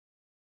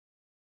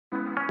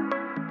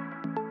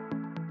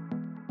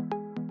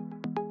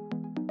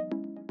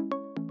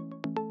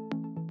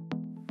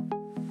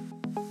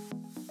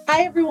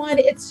Hi, everyone.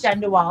 It's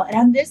Jen DeWall. And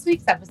on this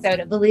week's episode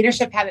of the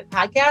Leadership Habit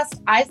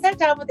Podcast, I sat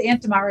down with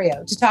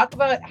DeMario to talk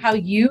about how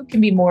you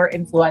can be more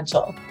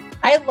influential.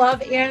 I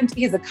love Ant.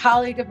 He's a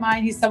colleague of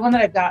mine. He's someone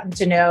that I've gotten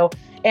to know.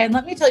 And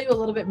let me tell you a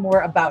little bit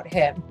more about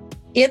him.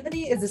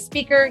 Anthony is a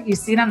speaker you've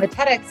seen on the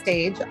TEDx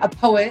stage, a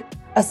poet,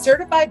 a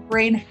certified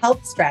brain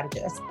health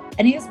strategist,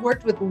 and he has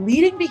worked with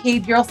leading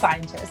behavioral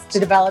scientists to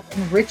develop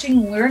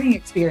enriching learning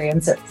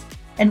experiences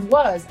and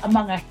was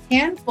among a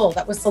handful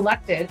that was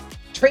selected,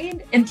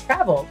 trained, and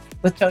traveled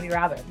with Tony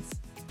Robbins.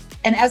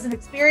 And as an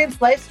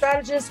experienced life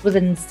strategist with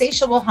an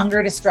insatiable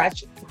hunger to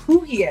stretch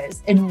who he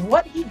is and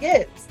what he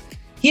gives,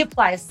 he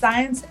applies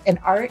science and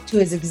art to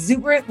his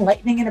exuberant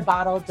lightning in a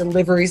bottle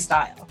delivery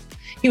style.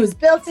 He was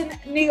built in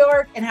New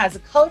York and has a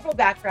colorful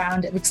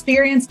background of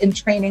experience and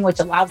training, which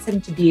allows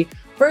him to be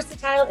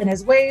versatile in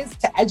his ways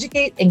to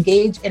educate,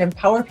 engage, and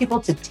empower people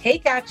to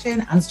take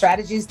action on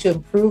strategies to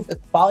improve the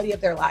quality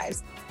of their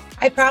lives.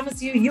 I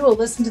promise you, you will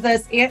listen to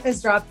this. Ant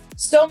has dropped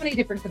so many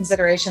different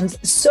considerations,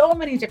 so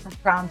many different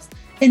prompts,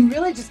 and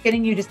really just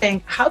getting you to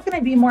think, how can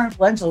I be more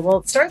influential? Well,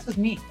 it starts with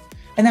me.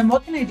 And then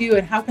what can I do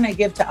and how can I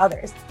give to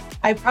others?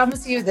 I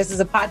promise you, this is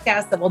a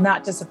podcast that will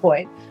not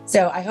disappoint.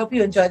 So I hope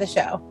you enjoy the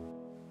show.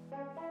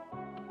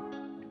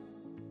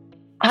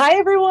 Hi,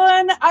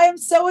 everyone. I am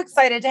so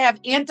excited to have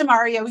Ant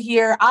DeMario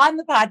here on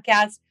the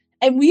podcast.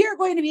 And we are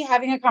going to be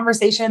having a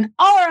conversation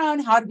all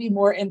around how to be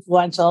more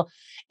influential.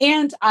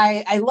 And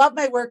I love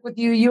my work with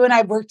you. You and I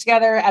have worked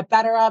together at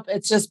Better Up.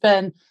 It's just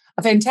been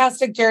a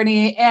fantastic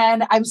journey.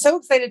 And I'm so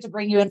excited to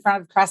bring you in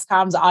front of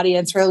Crestcom's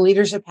audience for the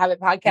Leadership Habit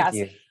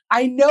Podcast.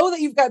 I know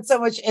that you've got so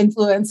much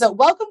influence. So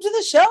welcome to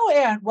the show,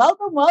 Ant.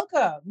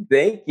 Welcome.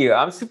 Thank you.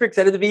 I'm super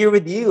excited to be here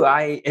with you.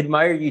 I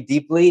admire you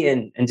deeply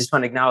and just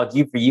want to acknowledge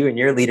you for you and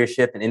your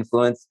leadership and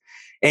influence.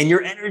 And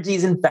your energy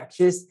is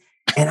infectious.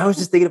 And I was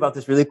just thinking about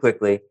this really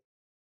quickly.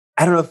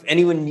 I don't know if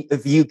anyone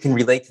of you can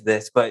relate to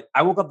this, but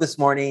I woke up this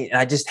morning and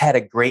I just had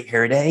a great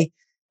hair day.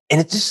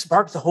 And it just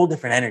sparks a whole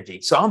different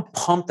energy. So I'm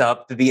pumped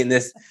up to be in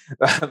this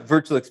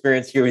virtual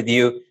experience here with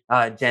you,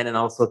 Jen, and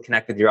also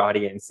connect with your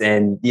audience.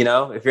 And,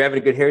 if you're having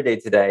a good hair day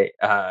today,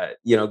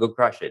 go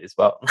crush it as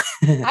well.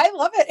 I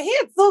love it. Hey,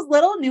 it's those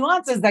little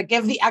nuances that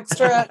give the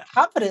extra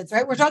confidence,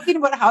 right? We're talking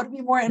about how to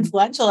be more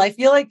influential. I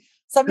feel like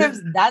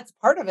sometimes that's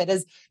part of it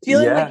is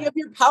feeling like you have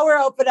your power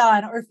outfit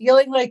on or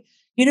feeling like,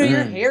 your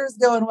hair is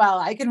going well.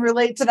 I can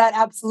relate to that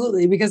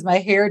absolutely because my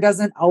hair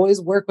doesn't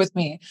always work with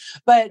me.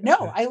 But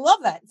no, I love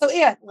that. So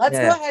let's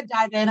go ahead,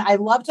 dive in. I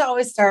love to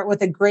always start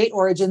with a great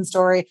origin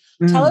story.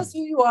 Tell us who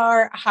you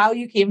are, how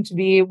you came to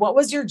be, what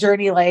was your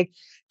journey like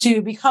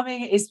to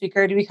becoming a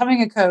speaker, to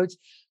becoming a coach,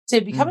 to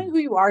becoming who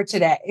you are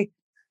today?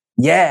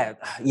 Yeah,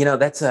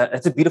 that's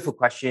a beautiful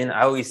question.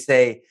 I always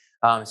say,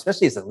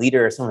 especially as a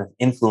leader or someone of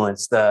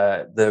influence,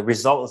 the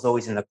result is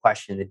always in the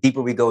question. The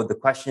deeper we go with the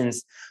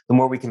questions, the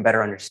more we can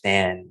better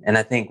understand. And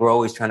I think we're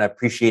always trying to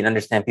appreciate and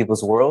understand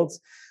people's worlds,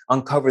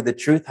 uncover the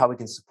truth, how we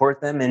can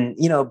support them, and,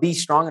 be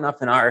strong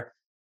enough in our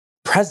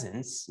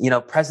presence.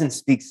 Presence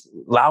speaks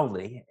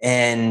loudly,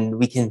 and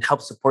we can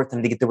help support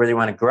them to get to where they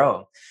want to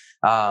grow.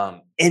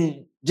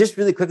 And just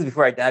really quickly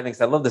before I dive in,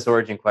 because I love this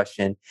origin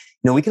question,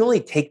 we can only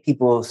take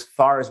people as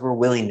far as we're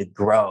willing to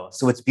grow.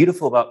 So what's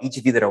beautiful about each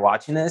of you that are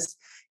watching this,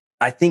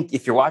 I think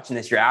if you're watching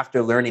this, you're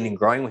after learning and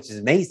growing, which is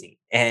amazing.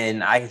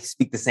 And I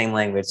speak the same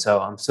language. So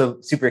I'm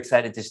so super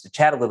excited just to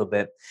chat a little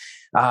bit.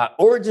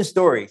 Origin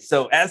story.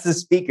 So as a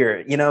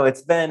speaker,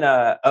 it's been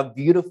a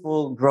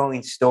beautiful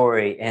growing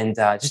story. And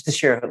just to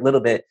share a little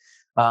bit,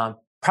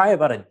 probably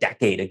about a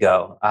decade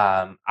ago,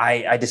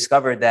 I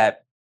discovered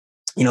that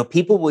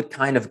people would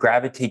kind of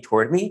gravitate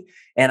toward me,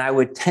 and I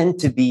would tend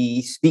to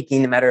be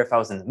speaking no matter if I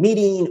was in the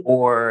meeting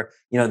or,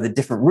 the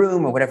different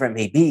room or whatever it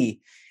may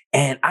be.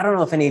 And I don't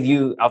know if any of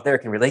you out there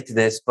can relate to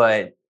this,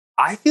 but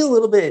I feel a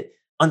little bit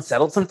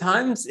unsettled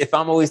sometimes if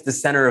I'm always the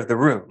center of the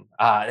room.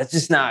 That's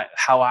just not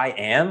how I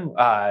am.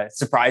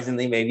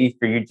 Surprisingly, maybe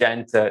for you,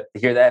 Jen, to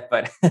hear that.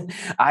 But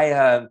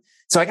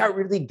so I got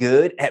really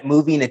good at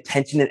moving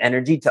attention and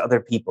energy to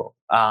other people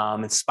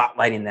and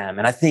spotlighting them.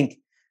 And I think,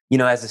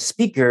 as a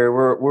speaker,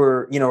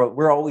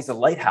 we're always a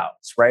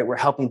lighthouse, right? We're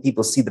helping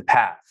people see the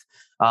path,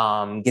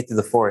 get through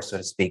the forest, so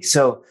to speak.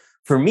 So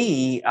for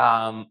me,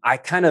 I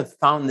kind of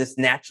found this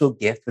natural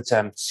gift, which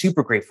I'm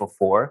super grateful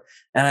for.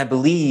 And I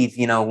believe,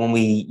 when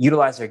we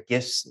utilize our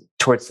gifts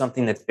towards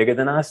something that's bigger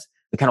than us,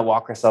 we kind of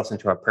walk ourselves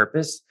into our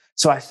purpose.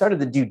 So I started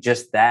to do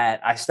just that.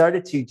 I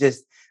started to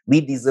just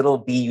lead these little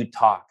BU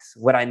talks.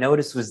 What I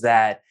noticed was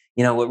that,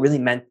 what really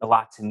meant a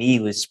lot to me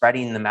was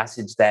spreading the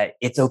message that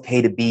it's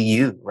okay to be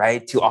you,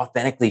 right? To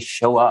authentically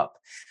show up.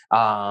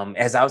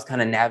 As I was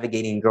kind of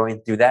navigating,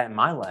 growing through that in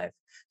my life.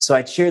 So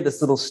I'd share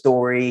this little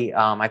story.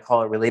 I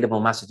call it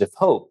relatable message of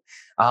hope.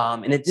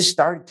 And it just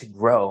started to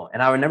grow.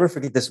 And I would never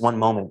forget this one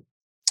moment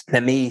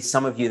that maybe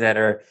some of you that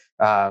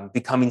are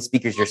becoming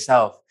speakers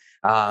yourself,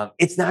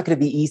 it's not going to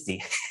be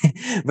easy,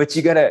 but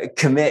you got to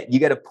commit.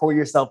 You got to pour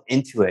yourself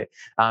into it.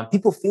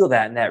 People feel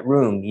that in that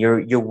room.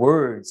 Your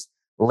words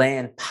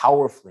land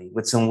powerfully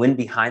with some wind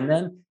behind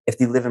them if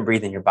they live and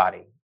breathe in your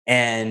body.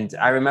 And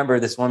I remember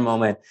this one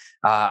moment,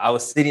 I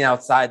was sitting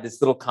outside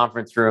this little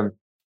conference room.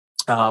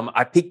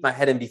 I peeked my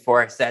head in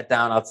before I sat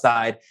down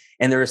outside,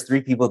 and there was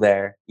three people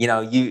there.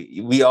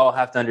 We all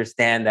have to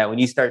understand that when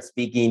you start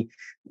speaking,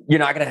 you're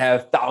not going to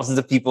have thousands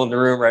of people in the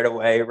room right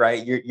away,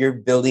 right? You're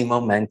building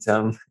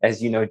momentum,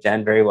 as you know,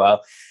 Jen, very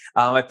well.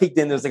 I peeked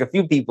in, there was like a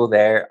few people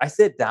there. I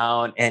sit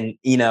down, and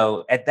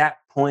at that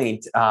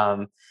point,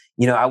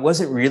 I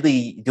wasn't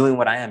really doing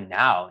what I am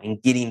now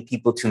and getting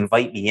people to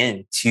invite me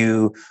in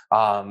to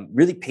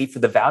really pay for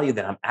the value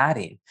that I'm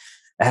adding.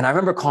 And I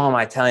remember calling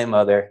my Italian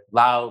mother,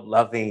 loud,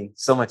 loving,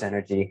 so much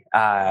energy.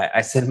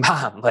 I said,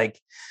 Mom, like,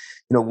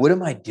 what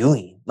am I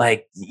doing?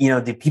 Like,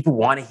 do people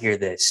want to hear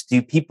this?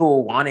 Do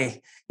people want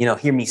to,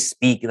 hear me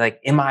speak? Like,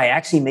 am I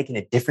actually making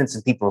a difference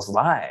in people's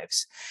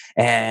lives?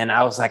 And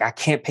I was like, I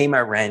can't pay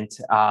my rent.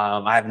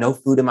 I have no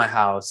food in my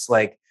house.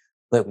 Like,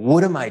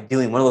 what am I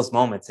doing? One of those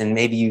moments. And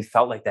maybe you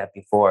felt like that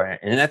before,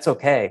 and that's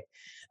okay.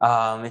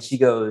 And she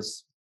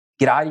goes,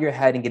 get out of your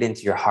head and get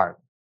into your heart.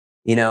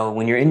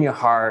 When you're in your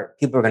heart,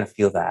 people are going to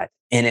feel that.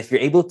 And if you're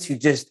able to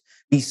just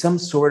be some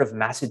sort of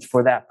message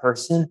for that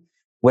person,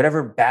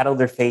 whatever battle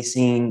they're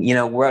facing,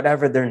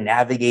 whatever they're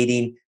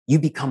navigating, you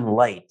become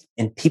light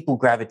and people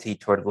gravitate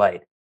toward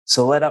light.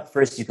 So light up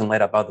first, you can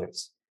light up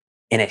others.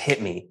 And it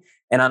hit me.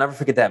 And I'll never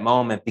forget that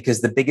moment,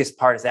 because the biggest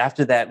part is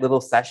after that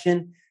little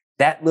session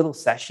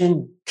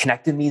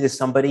connected me to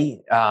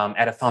somebody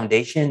at a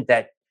foundation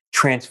that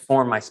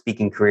transformed my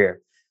speaking career.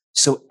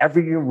 So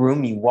every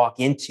room you walk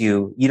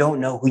into, you don't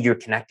know who you're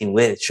connecting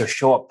with. So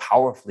show up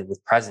powerfully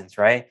with presence,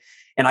 right?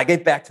 And I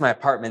get back to my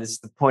apartment. This is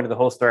the point of the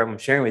whole story I'm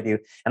sharing with you.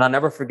 And I'll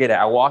never forget it.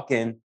 I walk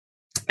in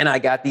and I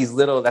got these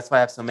little, that's why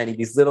I have so many,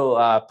 these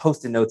little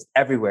Post-it notes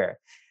everywhere.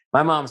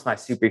 My mom's my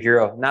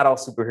superhero. Not all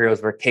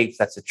superheroes wear capes.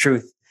 That's the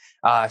truth.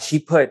 She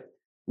put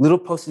little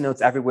Post-it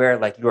notes everywhere,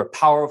 like, you're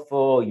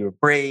powerful, you're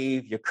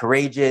brave, you're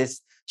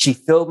courageous. She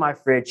filled my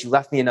fridge. She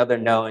left me another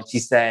note, and she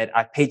said,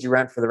 I paid your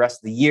rent for the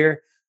rest of the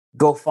year.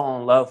 Go fall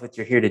in love with what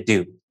you're here to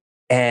do.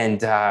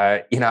 And,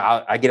 I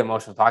get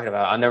emotional talking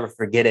about it. I'll never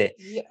forget it.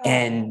 Yeah.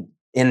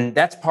 And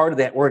that's part of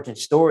that origin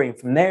story. And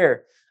from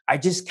there, I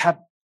just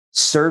kept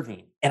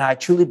serving. And I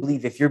truly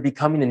believe if you're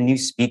becoming a new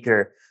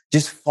speaker,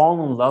 just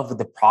fall in love with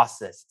the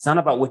process. It's not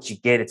about what you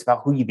get. It's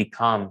about who you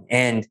become.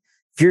 And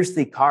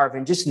fiercely carve,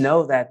 and just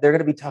know that there are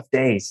going to be tough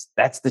days.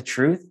 That's the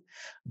truth.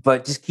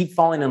 But just keep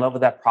falling in love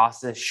with that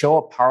process. Show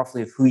up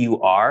powerfully of who you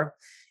are.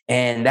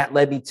 And that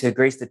led me to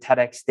grace the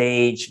TEDx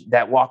stage.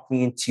 That walked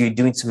me into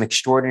doing some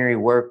extraordinary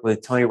work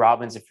with Tony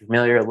Robbins. If you're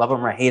familiar, love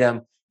him or hate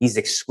him, he's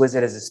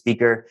exquisite as a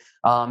speaker,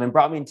 and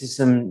brought me into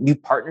some new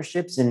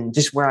partnerships and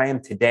just where I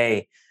am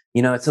today.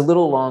 It's a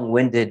little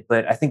long-winded,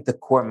 but I think the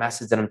core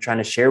message that I'm trying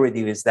to share with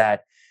you is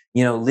that,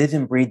 live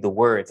and breathe the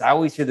words. I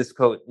always hear this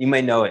quote, you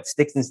may know it: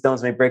 sticks and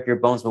stones may break your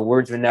bones, but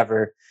words will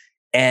never.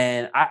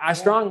 And I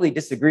strongly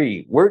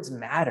disagree. Words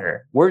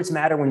matter. Words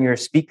matter when you're a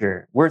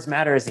speaker. Words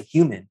matter as a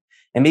human.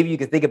 And maybe you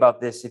could think about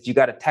this. If you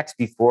got a text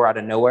before out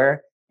of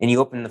nowhere and you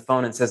open the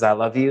phone and says, I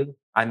love you,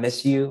 I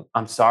miss you,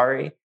 I'm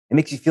sorry, it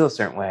makes you feel a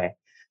certain way.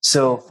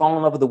 So fall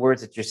in love with the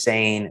words that you're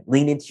saying,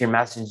 lean into your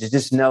message, and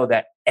just know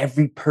that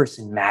every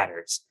person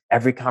matters.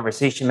 Every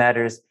conversation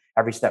matters.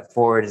 Every step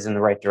forward is in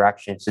the right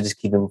direction. So just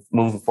keep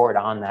moving forward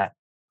on that.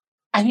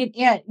 I mean,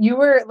 yeah, you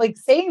were like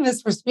saying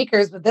this for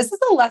speakers, but this is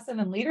a lesson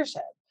in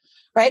leadership,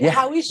 right? Yeah.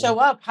 How we show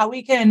up, how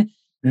we can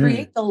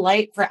create the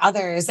light for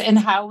others, and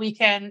how we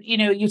can,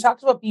 you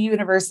talked about B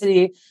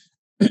University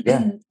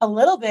a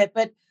little bit,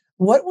 but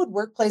what would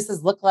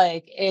workplaces look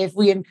like if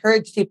we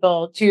encourage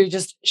people to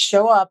just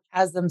show up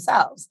as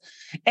themselves?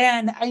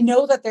 And I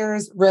know that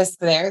there's risk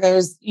there.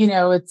 There's,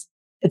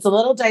 it's a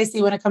little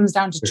dicey when it comes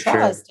down to For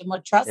trust sure. and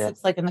what trust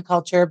looks like in the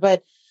culture.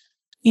 But,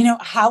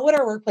 how would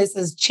our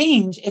workplaces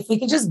change if we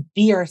could just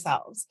be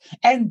ourselves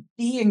and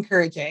be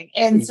encouraging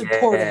and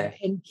supportive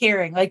and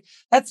caring? Like,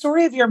 that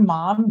story of your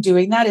mom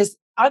doing that is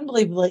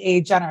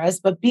unbelievably generous,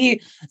 but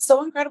be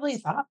so incredibly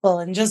thoughtful.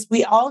 And just,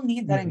 we all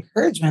need that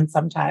encouragement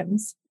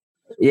sometimes.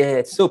 Yeah,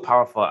 it's so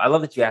powerful. I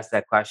love that you asked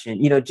that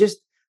question.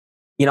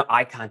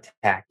 Eye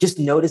contact, just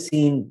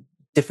noticing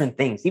different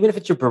things, even if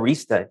it's your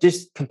barista,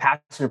 just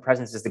compassion and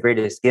presence is the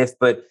greatest gift.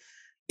 But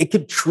it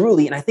could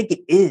truly, and I think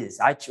it is,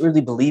 I truly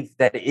believe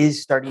that it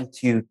is starting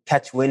to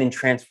catch wind and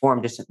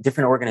transform just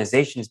different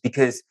organizations,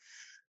 because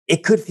it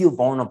could feel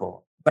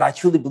vulnerable. But I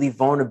truly believe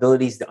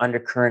vulnerability is the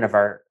undercurrent of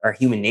our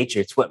human nature.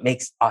 It's what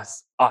makes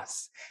us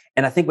us.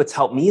 And I think what's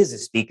helped me as a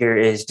speaker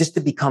is just to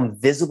become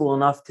visible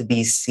enough to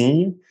be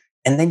seen.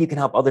 And then you can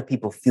help other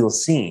people feel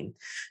seen.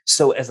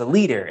 So as a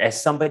leader,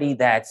 as somebody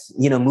that's,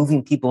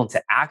 moving people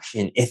into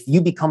action, if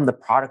you become the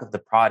product of the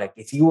product,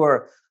 if you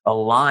are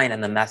aligned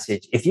on the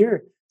message, if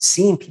you're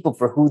seeing people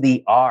for who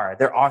they are,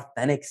 their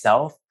authentic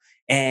self,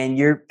 and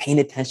you're paying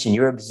attention,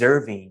 you're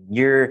observing,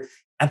 you're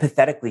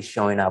empathetically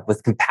showing up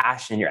with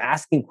compassion, you're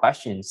asking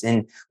questions,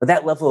 and with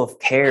that level of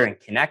care and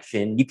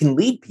connection, you can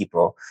lead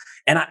people.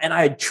 And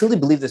I truly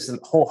believe this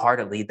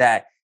wholeheartedly,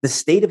 that the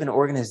state of an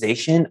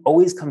organization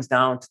always comes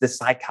down to the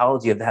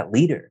psychology of that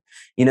leader.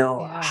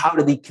 How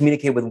do they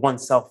communicate with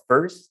oneself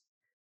first?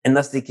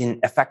 unless they can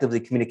effectively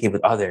communicate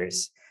with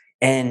others.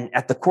 And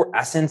at the core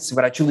essence,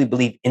 what I truly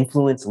believe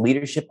influence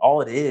leadership,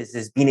 all it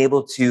is being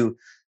able to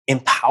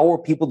empower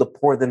people to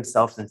pour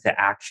themselves into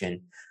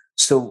action.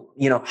 So,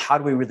 how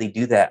do we really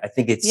do that? I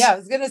think Yeah, it's, I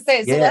was going to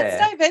say, so let's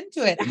yeah, dive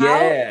into it.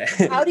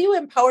 yeah, How do you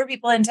empower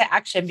people into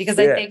action? Because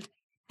I yeah, think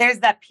there's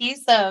that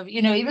piece of,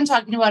 even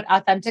talking about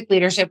authentic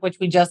leadership, which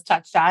we just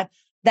touched on,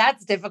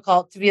 that's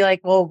difficult to be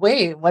like, well,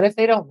 wait, what if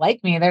they don't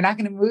like me? They're not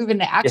going to move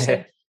into yeah.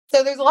 action.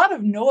 So there's a lot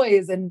of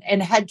noise and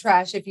head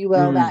trash, if you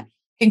will, that Mm,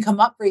 can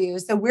come up for you.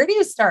 So where do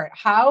you start?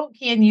 How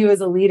can you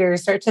as a leader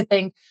start to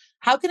think,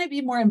 how can it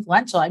be more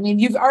influential? I mean,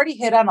 you've already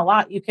hit on a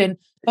lot. You can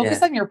focus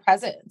yeah. on your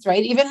presence,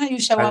 right? Even how you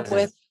show up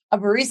with Presence. a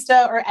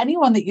barista or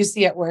anyone that you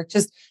see at work,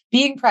 just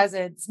being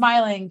present,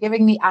 smiling,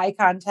 giving the eye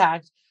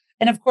contact.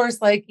 And of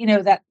course, like,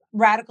 that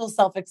radical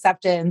self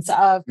acceptance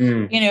of,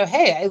 Mm,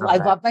 hey, love I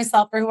that. love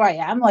myself for who I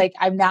am. Like,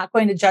 I'm not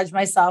going to judge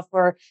myself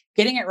for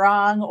getting it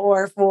wrong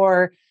or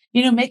for,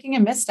 making a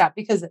misstep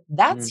because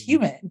that's Mm,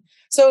 human.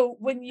 So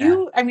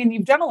yeah. I mean,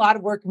 you've done a lot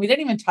of work and we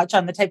didn't even touch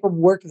on the type of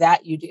work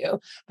that you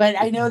do, but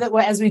I know Mhm.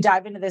 that as we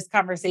dive into this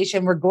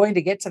conversation, we're going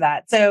to get to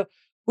that. So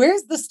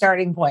where's the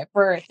starting point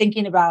for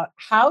thinking about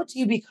how do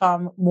you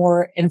become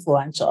more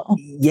influential?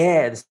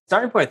 Yeah, the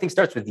starting point I think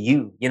starts with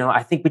you.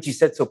 I think what you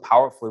said so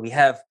powerfully. We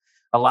have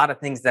a lot of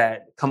things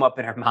that come up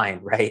in our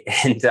mind, right?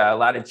 And a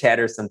lot of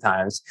chatter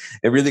sometimes.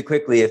 And really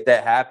quickly, if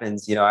that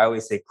happens, I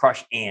always say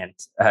crush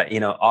ant,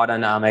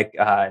 autonomic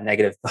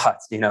negative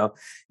thoughts.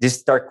 Just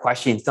start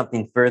questioning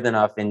something further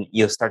enough, and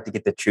you'll start to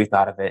get the truth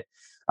out of it.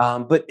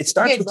 But it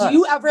starts Okay, with do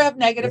you us. ever have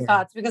negative Yeah,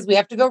 thoughts? Because we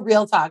have to go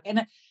real talk.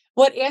 And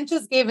what Ant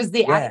just gave is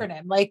the yeah,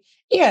 acronym. Like,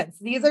 ants,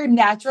 these are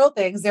natural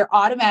things. They're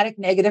automatic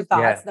negative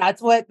thoughts. yeah,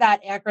 That's what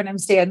that acronym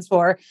stands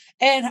for.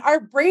 And our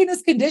brain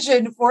is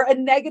conditioned for a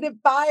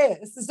negative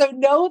bias. So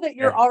know that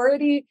you're yeah.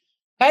 already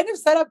kind of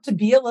set up to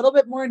be a little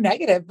bit more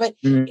negative. But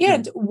and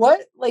Mhm.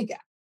 what like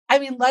I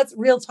mean, let's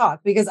real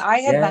talk because I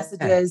have Yeah,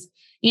 messages,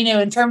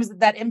 in terms of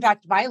that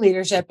impact my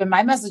leadership, and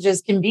my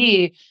messages can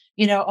be,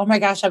 oh my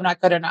gosh, I'm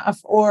not good enough,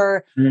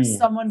 or mm,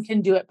 someone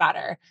can do it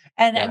better.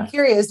 And I'm yeah.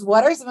 curious,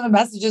 what are some of the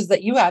messages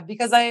that you have?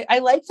 Because I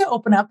like to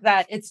open up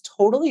that it's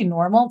totally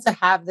normal to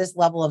have this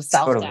level of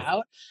self Totally.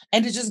 doubt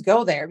and to just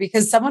go there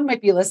because someone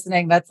might be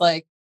listening that's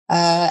like,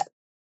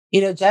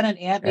 Jen and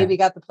Ant Yeah. maybe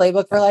got the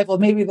playbook for life. Well,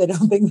 maybe they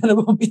don't think that it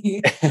will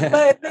be,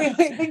 but they might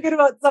be thinking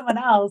about someone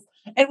else.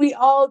 And we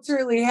all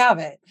truly have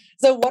it.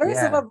 So Yeah.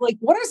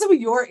 what are some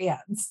of your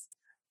ants?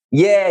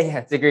 Yeah, yeah,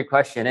 it's a great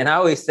question. And I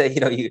always say,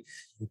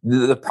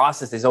 the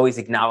process is always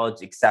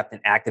acknowledge, accept,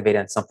 and activate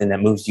on something that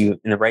moves you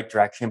in the right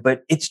direction.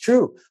 But it's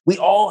true. We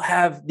all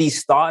have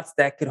these thoughts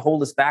that could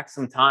hold us back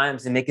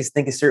sometimes and make us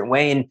think a certain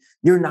way. And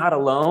you're not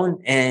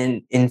alone.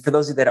 And for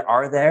those of you that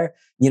are there,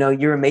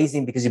 you're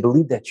amazing because you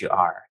believe that you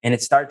are. And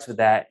it starts with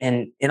that.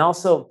 And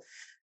also,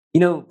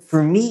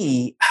 for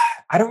me,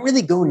 I don't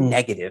really go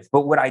negative,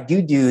 but what I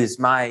do is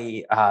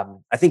I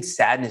think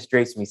sadness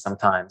drapes me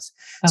sometimes.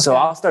 So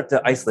Okay. I'll start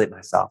to isolate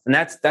myself, and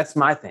that's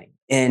my thing.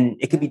 And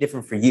it could be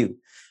different for you,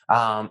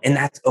 and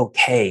that's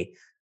okay.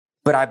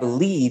 But I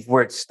believe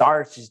where it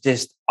starts is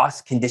just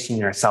us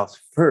conditioning ourselves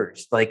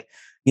first. Like,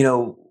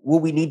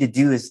 what we need to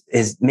do is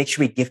make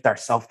sure we gift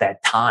ourselves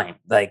that time.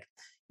 Like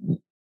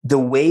the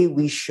way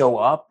we show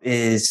up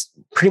is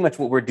pretty much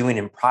what we're doing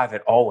in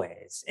private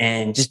always.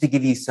 And just to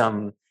give you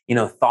some,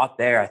 thought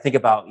there, I think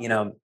about,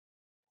 I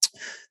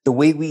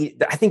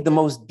think the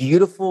most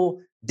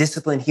beautiful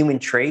disciplined human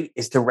trait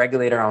is to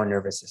regulate our own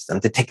nervous system,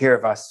 to take care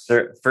of us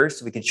first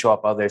so we can show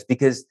up others.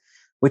 Because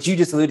what you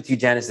just alluded to,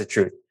 Jen, is the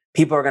truth.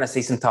 People are going to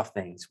say some tough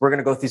things. We're going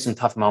to go through some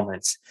tough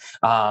moments.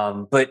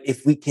 But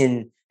if we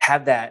can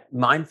have that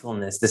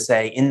mindfulness to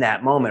say in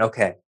that moment,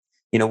 okay,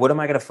 what am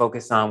I going to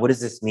focus on? What does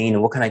this mean?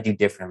 And what can I do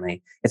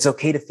differently? It's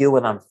okay to feel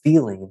what I'm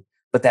feeling,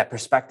 but that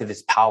perspective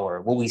is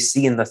power. What we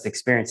see in this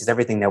experience is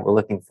everything that we're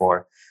looking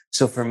for.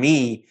 So for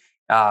me,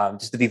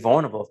 just to be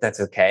vulnerable, if that's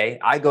okay,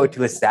 I go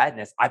to a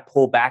sadness, I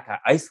pull back, I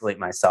isolate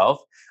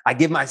myself, I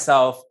give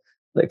myself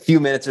like a few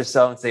minutes or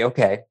so and say,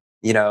 okay,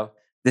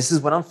 this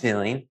is what I'm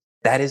feeling.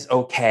 That is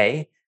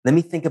okay. Let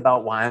me think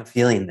about why I'm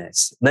feeling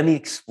this. Let me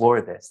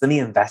explore this. Let me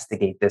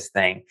investigate this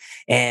thing.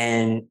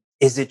 And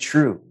is it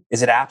true?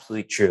 Is it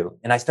absolutely true?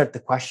 And I start to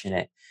question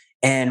it.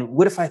 And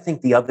what if I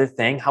think the other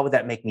thing? How would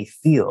that make me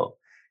feel?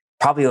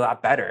 Probably a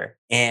lot better.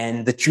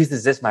 And the truth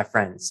is this, my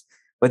friends,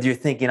 whether you're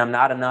thinking I'm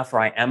not enough or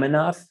I am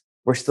enough,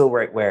 we're still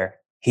right where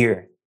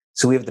here.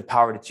 So we have the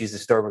power to choose the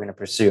story we're going to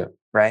pursue,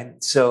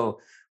 right? So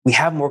we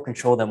have more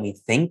control than we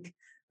think.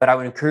 But I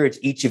would encourage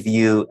each of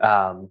you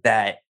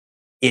that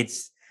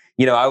it's,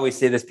 I always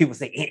say this, people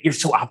say, "Ant, you're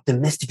so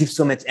optimistic, you have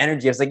so much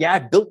energy." I was like, yeah, I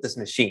built this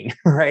machine,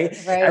 right?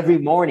 Right. Every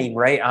morning,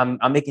 right? I'm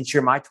making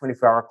sure my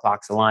 24-hour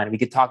clock's aligned. We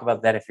could talk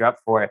about that if you're up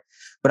for it.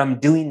 But I'm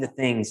doing the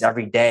things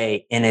every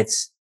day, and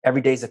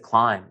every day's a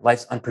climb.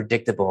 Life's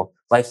unpredictable.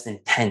 Life's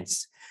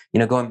intense.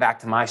 Going back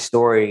to my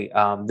story,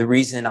 the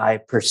reason I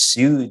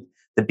pursued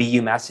the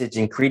BU message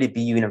and created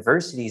BU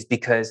University is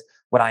because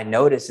what I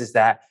noticed is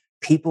that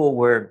people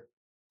were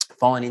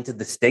fallen into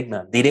the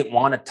stigma. They didn't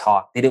want to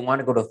talk. They didn't want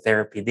to go to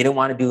therapy. They didn't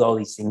want to do all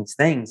these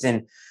things.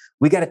 And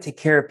we got to take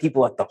care of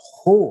people at the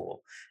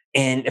whole.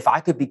 And if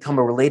I could become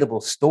a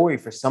relatable story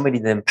for somebody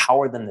to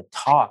empower them to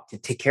talk, to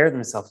take care of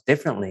themselves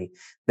differently,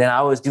 then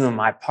I was doing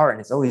my part,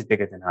 and it's always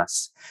bigger than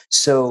us.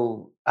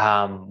 So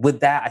with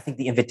that, I think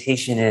the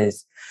invitation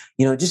is,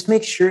 just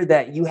make sure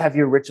that you have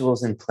your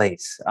rituals in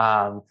place,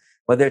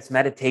 whether it's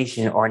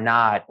meditation or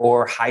not,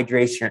 or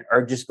hydration,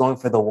 or just going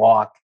for the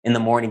walk in the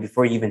morning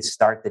before you even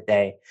start the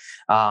day.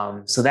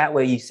 So that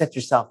way you set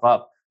yourself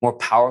up more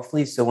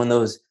powerfully. So when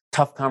those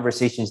tough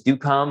conversations do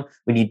come,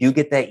 when you do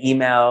get that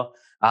email,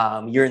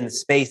 you're in the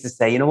space to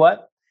say, you know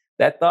what?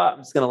 That thought, I'm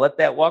just going to let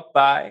that walk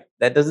by.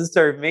 That doesn't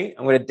serve me.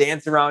 I'm going to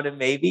dance around it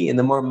maybe. And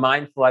the more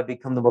mindful I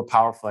become, the more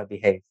powerful I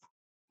behave.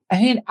 I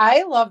mean,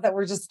 I love that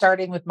we're just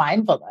starting with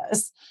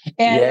mindfulness.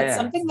 And it's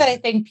something that I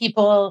think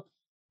people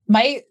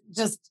might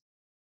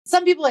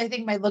some people I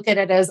think might look at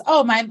it as,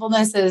 oh,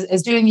 mindfulness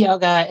is doing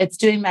yoga, it's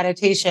doing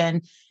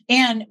meditation.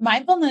 And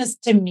mindfulness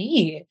to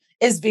me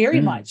is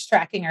very much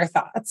tracking our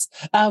thoughts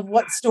of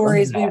what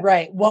stories we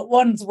write, what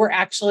ones we're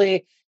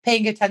actually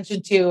paying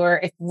attention to, or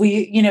if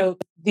we,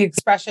 the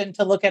expression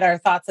to look at our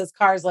thoughts as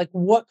cars, like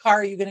what car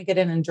are you going to get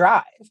in and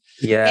drive?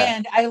 Yeah.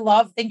 And I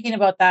love thinking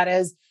about that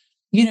as,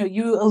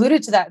 you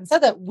alluded to that and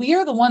said that we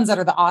are the ones that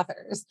are the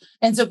authors.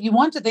 And so if you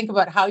want to think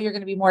about how you're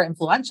going to be more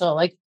influential,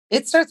 like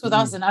it starts with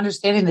us and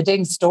understanding the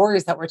dang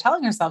stories that we're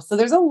telling ourselves. So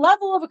there's a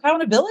level of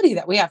accountability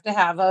that we have to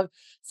have of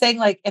saying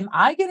like, am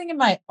I getting in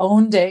my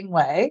own dang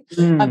way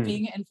of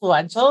being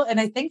influential? And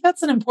I think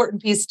that's an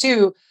important piece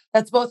too.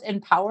 That's both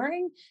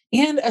empowering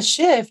and a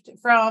shift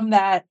from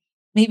that,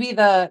 maybe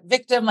the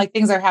victim, like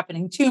things are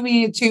happening to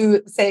me,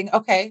 to saying,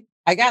 okay,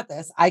 I got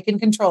this. I can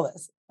control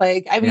this.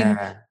 Like, I mean,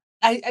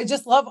 I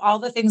just love all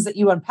the things that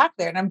you unpack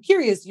there. And I'm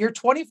curious, your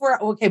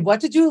 24, okay, what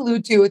did you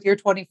allude to with your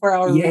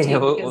 24-hour routine?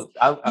 Because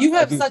you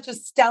have such a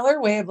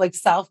stellar way of like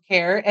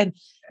self-care. And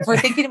if we're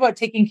thinking about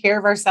taking care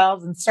of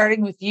ourselves and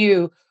starting with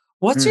you,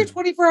 what's your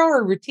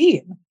 24-hour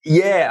routine?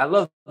 Yeah, I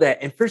love that.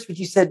 And first, what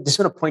you said, just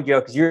want to point you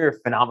out because you're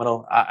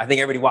phenomenal. I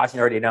think everybody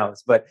watching already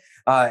knows, but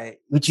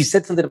what you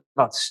said something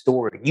about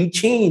story. You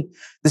change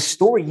the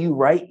story you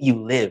write, you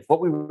live.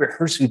 What we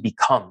rehearse, we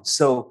become.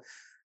 So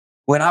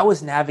when I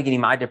was navigating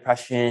my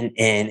depression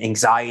and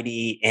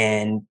anxiety,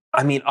 and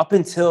I mean, up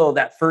until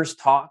that first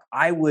talk,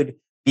 I would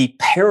be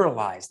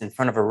paralyzed in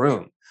front of a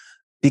room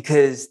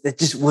because that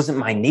just wasn't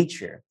my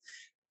nature.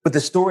 But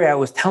the story I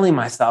was telling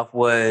myself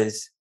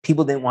was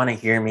people didn't want to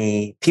hear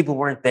me. People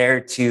weren't there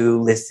to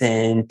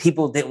listen.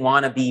 People didn't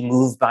want to be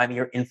moved by me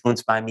or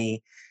influenced by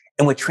me.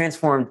 And what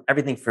transformed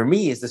everything for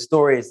me is the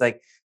story is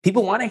like,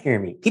 people want to hear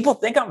me. People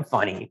think I'm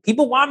funny.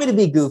 People want me to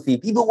be goofy.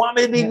 People want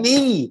me to be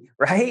me,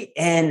 right?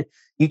 And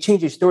you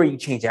change your story, you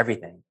change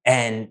everything.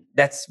 And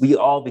we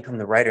all become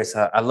the writers.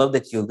 So I love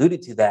that you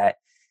alluded to that.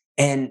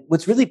 And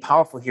what's really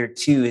powerful here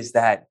too is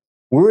that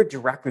we're a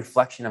direct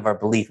reflection of our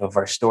belief, of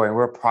our story. And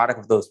we're a product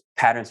of those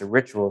patterns or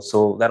rituals.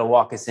 So that'll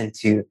walk us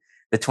into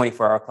the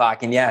 24-hour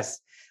clock. And yes,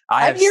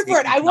 I'm here for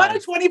it. I want a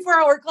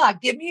 24-hour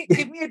clock. Give me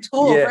a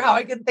tool for how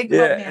I can think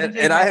about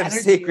managing and I have energy.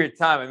 sacred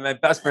time. And my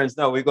best friends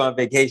know we go on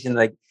vacation,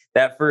 like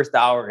that first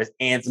hour is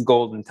Ant's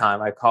golden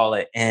time, I call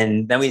it.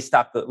 And then we just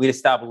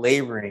stop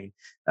laboring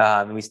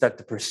and we start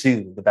to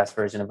pursue the best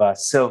version of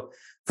us. So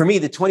for me,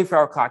 the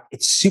 24-hour clock,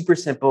 it's super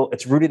simple.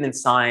 It's rooted in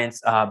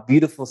science.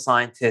 Beautiful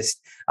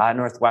scientist,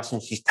 Northwestern.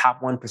 She's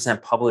top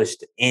 1%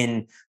 published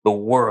in the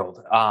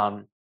world.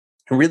 And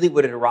really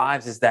what it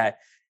arrives is that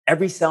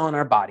every cell in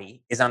our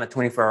body is on a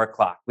 24-hour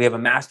clock. We have a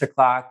master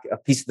clock, a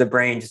piece of the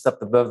brain just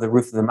up above the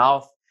roof of the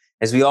mouth.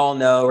 As we all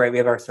know, right, we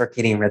have our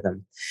circadian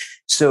rhythm.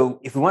 So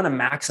if we want to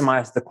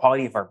maximize the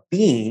quality of our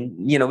being,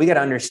 we got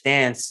to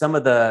understand some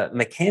of the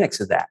mechanics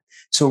of that.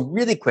 So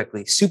really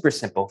quickly, super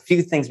simple, a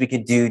few things we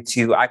can do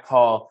to, I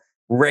call,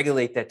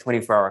 regulate that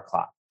 24-hour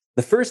clock.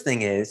 The first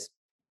thing is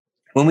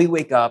when we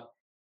wake up,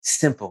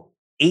 simple,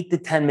 8 to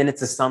 10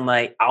 minutes of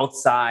sunlight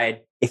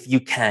outside if you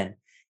can.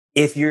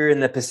 If you're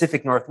in the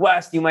Pacific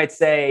Northwest, you might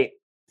say,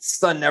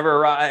 sun never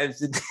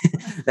arrives.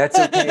 That's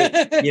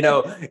okay.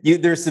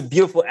 There's a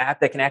beautiful app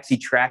that can actually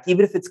track,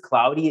 even if it's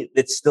cloudy,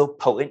 it's still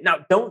potent.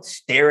 Now, don't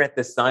stare at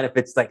the sun. If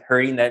it's like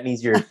hurting, that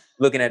means you're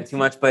looking at it too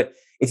much. But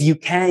if you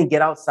can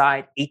get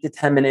outside, 8 to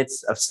 10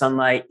 minutes of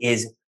sunlight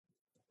is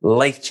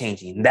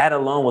life-changing. That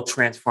alone will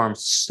transform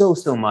so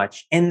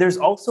much. And there's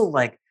also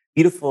like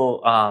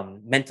beautiful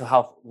mental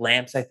health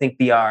lamps, I think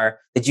they are,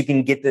 that you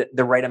can get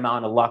the right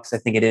amount of lux, I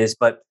think it is,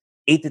 but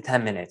 8 to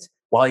 10 minutes.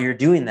 While you're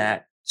doing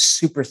that,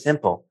 super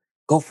simple.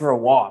 Go for a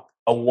walk.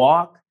 A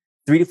walk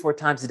 3 to 4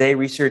 times a day,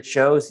 research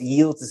shows,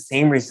 yields the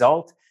same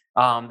result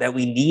that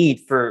we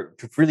need for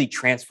really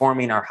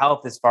transforming our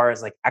health as far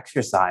as like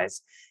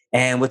exercise.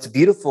 And what's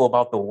beautiful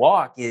about the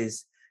walk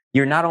is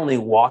you're not only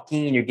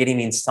walking and you're getting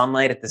in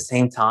sunlight at the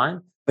same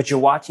time, but you're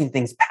watching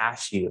things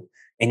pass you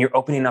and you're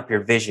opening up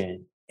your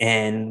vision.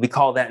 And we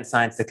call that in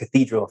science the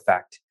cathedral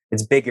effect.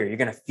 It's bigger. You're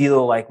going to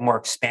feel like more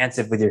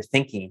expansive with your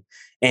thinking.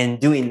 And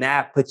doing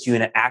that puts you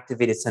in an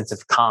activated sense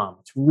of calm.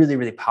 It's really,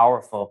 really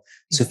powerful.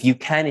 So if you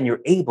can and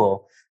you're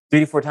able, 3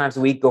 to 4 times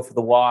a week, go for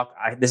the walk.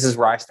 This is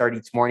where I start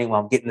each morning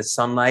while I'm getting the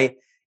sunlight.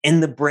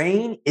 And the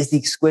brain is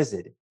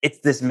exquisite. It's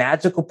this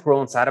magical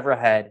pearl inside of our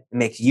head. It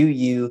makes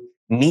you,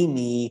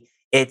 me.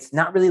 It's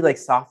not really like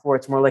software.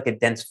 It's more like a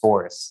dense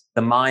forest.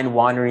 The mind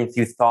wandering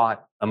through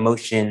thought,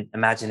 emotion,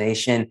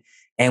 imagination.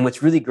 And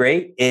what's really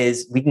great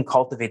is we can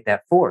cultivate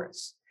that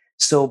forest.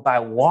 So by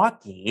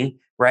walking,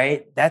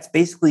 right, that's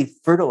basically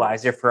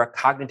fertilizer for a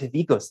cognitive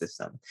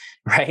ecosystem,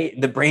 right?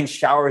 The brain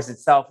showers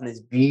itself in these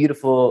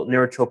beautiful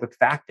neurotropic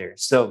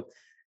factors. So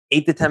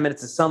 8 to 10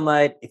 minutes of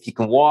sunlight, if you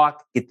can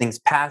walk, get things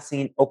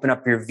passing, open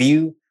up your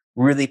view,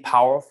 really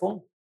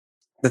powerful.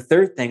 The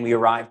third thing we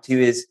arrive to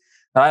is,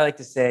 I like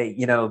to say,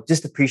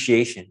 just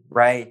appreciation,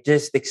 right?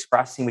 Just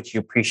expressing what you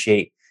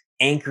appreciate,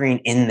 anchoring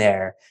in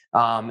there.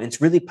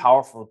 It's really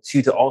powerful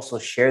too, to also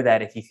share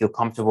that if you feel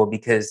comfortable,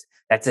 because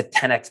that's a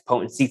 10x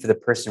potency for the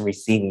person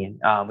receiving,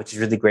 which is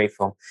really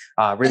grateful,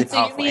 really and so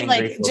powerful. you mean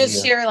like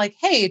just share like,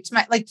 hey,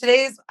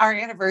 today's our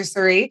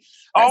anniversary.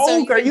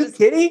 Oh, are you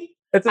kidding?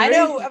 That's amazing. I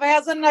know my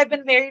husband and I've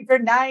been married for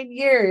 9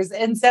 years.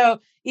 And so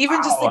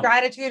even just the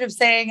gratitude of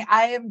saying,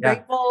 I am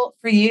grateful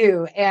for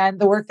you and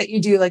the work that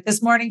you do. Like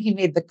this morning, he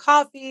made the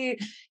coffee.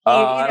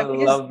 I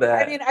love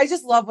that. I mean, I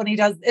just love when he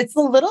does, it's the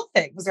little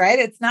things, right?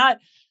 It's not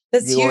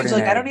this huge,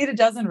 ordinary. Like I don't need a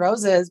dozen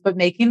roses, but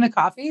making the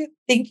coffee,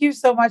 thank you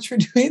so much for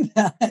doing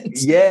that.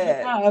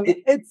 Yeah.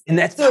 And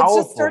that's so powerful.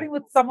 It's just starting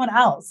with someone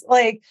else.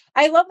 Like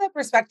I love that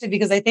perspective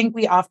because I think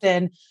we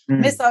often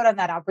miss out on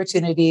that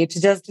opportunity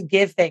to just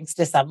give thanks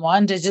to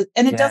someone and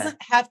it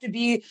doesn't have to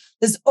be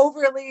this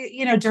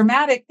overly,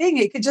 dramatic thing.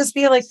 It could just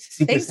be like,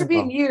 thanks for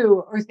being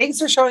you, or thanks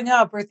for showing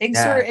up, or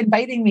thanks for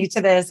inviting me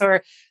to this,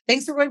 or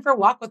thanks for going for a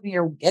walk with me,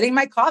 or getting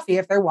my coffee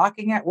if they're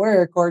walking at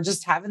work, or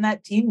just having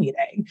that team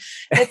meeting.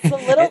 It's the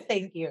little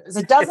thank yous.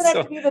 It doesn't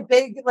have to be the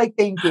big, like,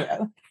 thank you.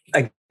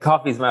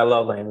 Coffee is my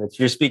love language.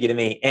 You're speaking to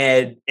me.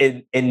 And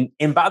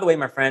by the way,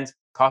 my friends,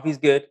 coffee's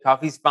good.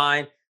 Coffee's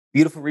fine.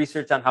 Beautiful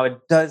research on how it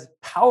does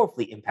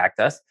powerfully impact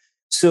us.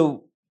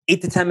 So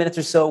 8 to 10 minutes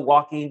or so,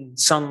 walking,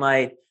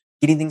 sunlight,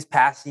 getting things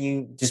past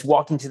you, just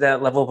walking to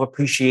that level of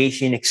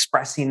appreciation,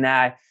 expressing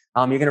that.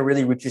 You're going to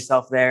really root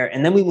yourself there.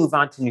 And then we move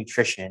on to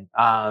nutrition.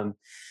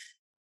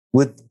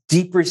 With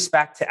deep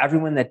respect to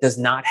everyone that does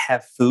not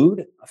have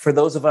food, for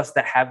those of us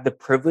that have the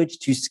privilege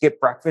to skip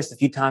breakfast a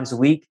few times a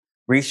week,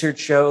 research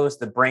shows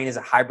the brain is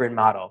a hybrid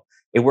model.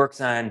 It works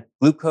on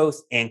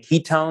glucose and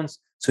ketones.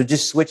 So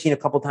just switching a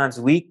couple times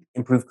a week,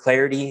 improve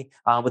clarity,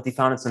 what they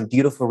found in some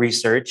beautiful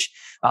research.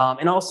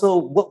 And also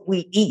what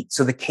we eat.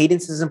 So the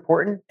cadence is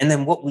important. And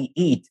then what we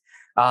eat.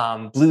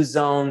 Blue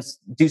zones,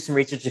 do some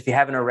research if you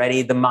haven't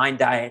already. The Mind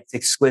Diet's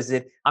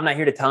exquisite. I'm not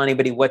here to tell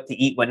anybody what to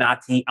eat, what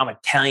not to eat. I'm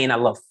Italian. I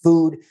love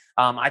food.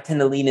 I tend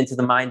to lean into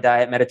the Mind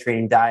Diet,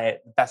 Mediterranean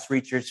diet, best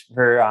research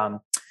for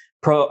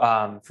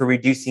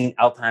reducing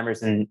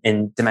Alzheimer's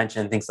and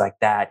dementia and things like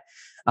that.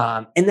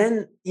 And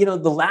then,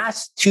 the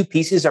last two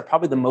pieces are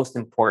probably the most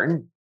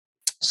important.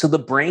 So the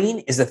brain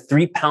is a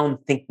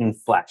 3-pound thinking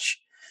flesh.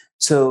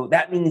 So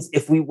that means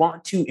if we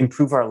want to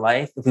improve our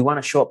life, if we want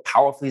to show up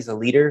powerfully as a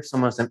leader,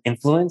 someone with some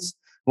influence,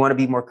 we want to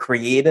be more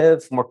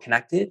creative, more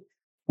connected,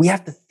 we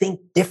have to think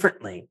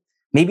differently.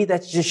 Maybe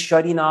that's just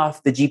shutting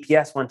off the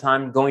GPS one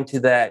time, going to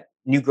that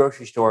new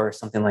grocery store or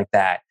something like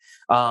that.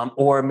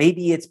 Or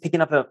maybe it's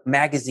picking up a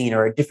magazine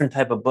or a different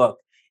type of book,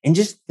 and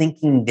just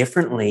thinking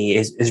differently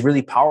is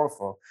really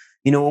powerful.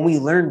 When we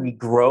learn, we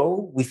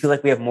grow, we feel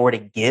like we have more to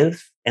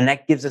give, and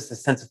that gives us a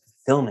sense of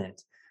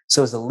fulfillment.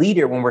 So as a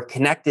leader, when we're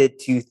connected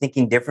to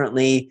thinking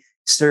differently,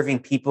 serving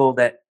people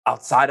that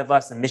outside of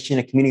us, a mission,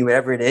 a community,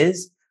 whatever it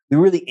is, we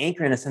really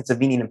anchor in a sense of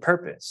meaning and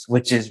purpose,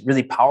 which is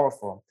really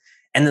powerful.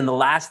 And then the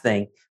last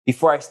thing,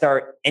 before I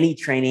start any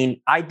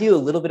training, I do a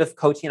little bit of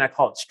coaching. I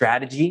call it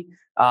strategy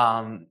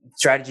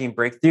and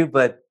breakthrough.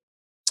 But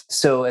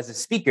so as a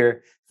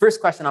speaker,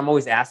 first question I'm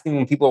always asking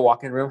when people are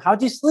walking in the room,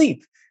 how'd you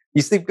sleep?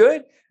 You sleep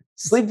good?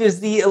 Sleep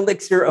is the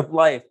elixir of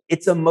life.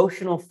 It's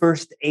emotional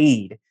first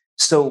aid.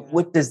 So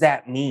what does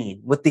that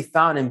mean? What they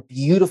found in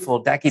beautiful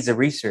decades of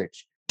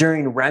research,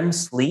 during REM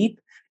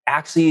sleep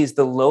actually is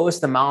the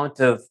lowest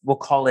amount of, we'll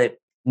call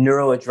it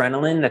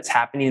neuroadrenaline that's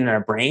happening in our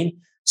brain.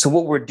 So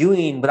what we're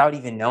doing without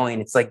even knowing,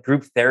 it's like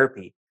group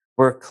therapy.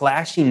 We're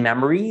clashing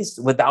memories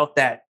without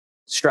that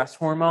stress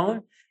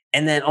hormone.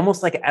 And then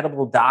almost like an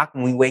edible doc,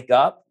 when we wake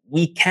up,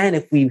 we can,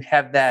 if we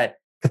have that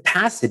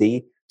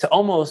capacity, to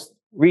almost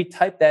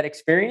retype that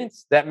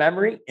experience, that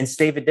memory, and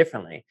save it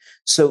differently.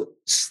 So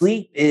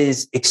sleep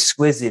is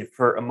exquisite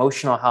for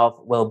emotional health,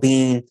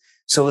 well-being.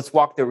 So let's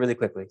walk through it really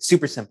quickly.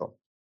 Super simple.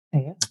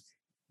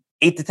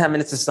 8 to 10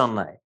 minutes of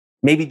sunlight.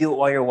 Maybe do it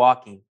while you're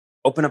walking.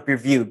 Open up your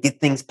view, get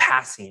things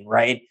passing,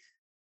 right?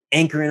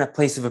 Anchor in a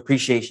place of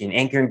appreciation,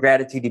 anchor in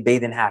gratitude, to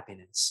bathe in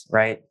happiness,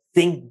 right?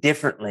 Think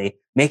differently.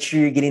 Make sure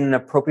you're getting an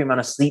appropriate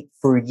amount of sleep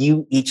for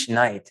you each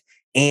night.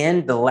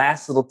 And the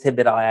last little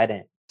tidbit I'll add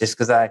in, just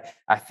because I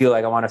feel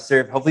like I want to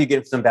serve. Hopefully you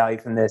get some value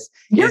from this.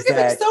 You're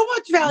giving so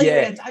much value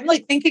in it. I'm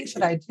like thinking,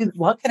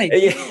 what can I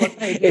do? What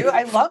can I do?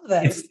 I love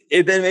this.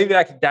 Then maybe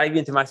I could dive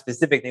into my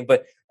specific thing.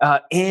 But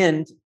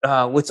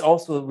what's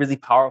also really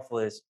powerful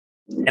is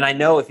And I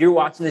know if you're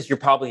watching this, you're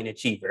probably an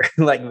achiever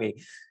like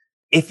me.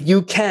 If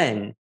you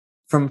can,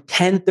 from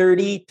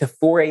 10:30 to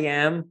 4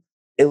 a.m.,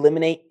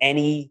 eliminate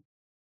any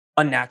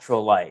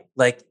unnatural light.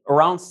 Like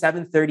around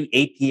 7:30,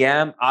 8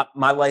 p.m.,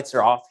 my lights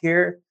are off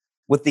here.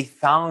 What they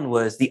found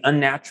was the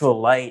unnatural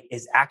light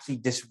is actually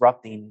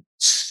disrupting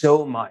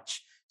so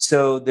much.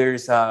 So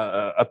there's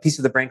a piece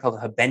of the brain called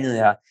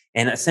habenula.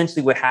 And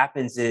essentially what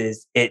happens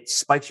is it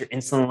spikes your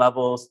insulin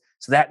levels.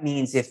 So that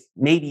means if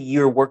maybe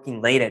you're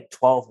working late at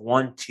 12,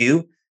 1,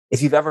 2,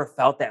 if you've ever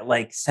felt that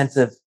like sense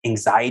of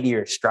anxiety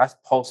or stress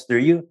pulse through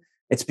you,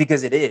 it's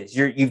because it is.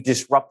 You've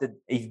disrupted,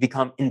 you've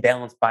become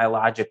imbalanced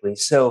biologically.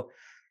 So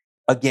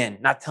again,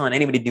 not telling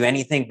anybody to do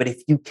anything, but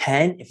if you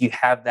can, if you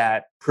have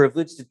that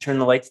privilege to turn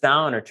the lights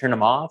down or turn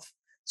them off,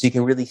 so you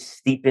can really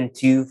slip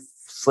into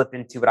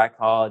what I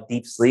call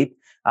deep sleep.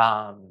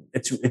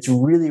 It's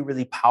really,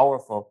 really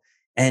powerful.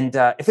 And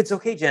if it's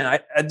okay, Jen,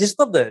 I just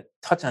love to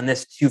touch on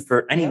this too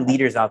for any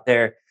leaders out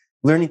there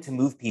learning to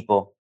move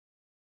people.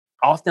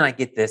 Often I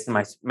get this in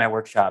my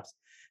workshops.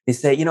 They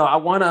say, I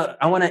want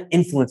to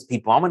influence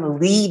people. I want to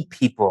lead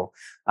people.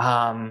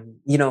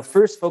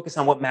 First focus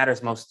on what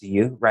matters most to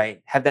you,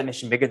 right? Have that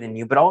mission bigger than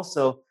you, but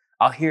also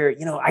I'll hear,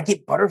 I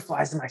get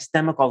butterflies in my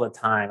stomach all the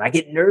time. I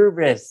get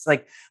nervous.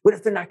 Like, what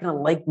if they're not going to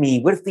like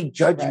me? What if they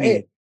judge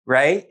me?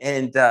 Right.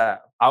 And I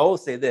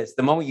always say this,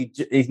 the moment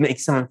you make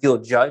someone feel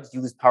judged,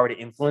 you lose power to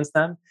influence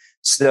them.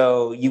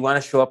 So you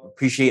want to show up,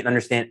 appreciate, and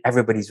understand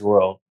everybody's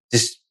world.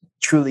 Just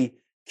truly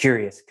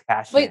curious,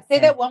 compassionate. Wait, say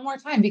that one more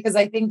time, because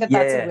I think that's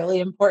a really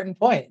important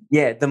point.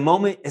 Yeah. The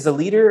moment as a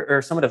leader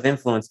or someone of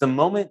influence, the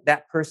moment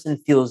that person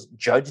feels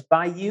judged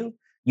by you,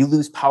 you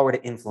lose power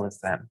to influence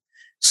them.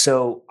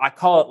 So I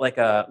call it like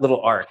a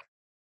little arc.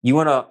 You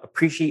want to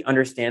appreciate,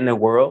 understand the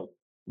world.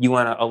 You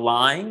want to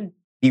align,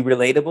 be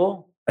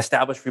relatable,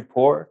 establish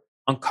rapport,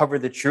 uncover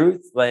the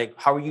truth. Like,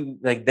 how are you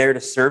like there to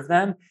serve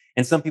them?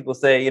 And some people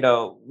say,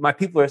 my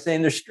people are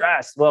saying they're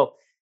stressed. Well,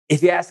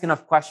 if you ask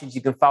enough questions,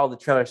 you can follow the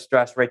trail of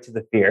stress right to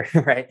the fear,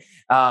 right?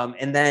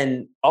 And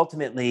then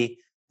ultimately,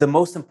 the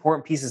most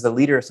important piece as a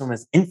leader of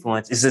someone's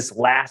influence is this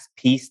last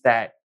piece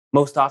that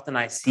most often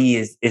I see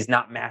is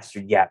not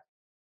mastered yet.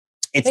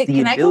 It's the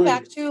can ability. I go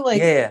back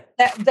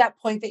to that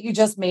point that you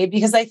just made?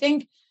 Because I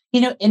think,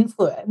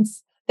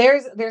 influence,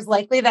 there's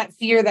likely that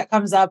fear that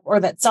comes up,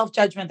 or that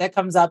self-judgment that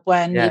comes up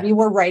when maybe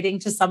we're writing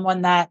to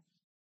someone that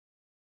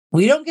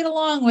we don't get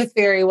along with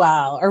very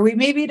well, or we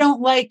maybe don't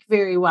like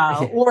very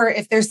well. Or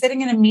if they're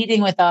sitting in a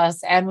meeting with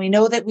us and we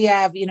know that we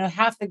have,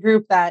 half the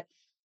group that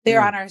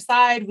they're on our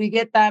side, we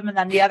get them. And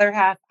then the other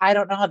half, I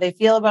don't know how they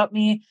feel about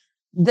me.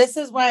 This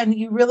is when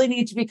you really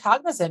need to be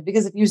cognizant,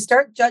 because if you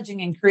start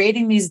judging and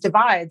creating these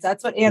divides,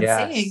 that's what Anne's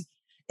saying,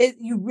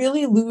 you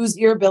really lose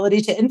your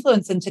ability to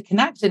influence and to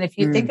connect. And if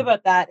you think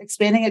about that,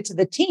 expanding it to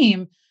the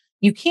team,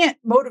 you can't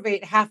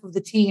motivate half of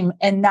the team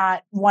and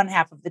not one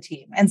half of the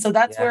team. And so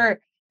that's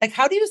where, like,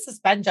 how do you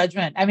suspend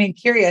judgment? I mean,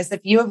 curious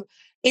if you have,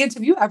 Ant,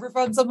 have you ever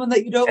found someone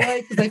that you don't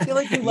like? Because I feel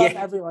like you love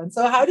everyone.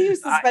 So how do you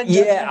suspend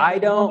judgment? I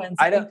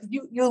don't.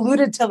 You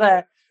alluded to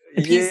the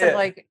piece of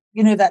like,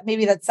 that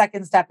maybe that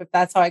second step, if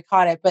that's how I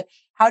caught it. But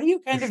how do you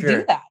kind of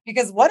do that?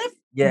 Because what if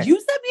you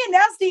sent me a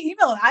nasty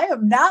email and I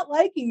am not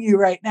liking you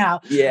right now?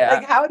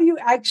 Like, how do you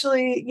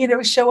actually,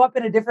 show up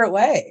in a different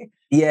way?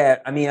 Yeah.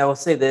 I mean, I will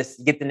say this,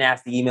 you get the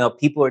nasty email.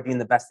 People are doing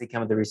the best they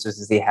can with the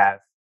resources they have.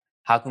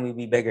 How can we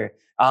be bigger?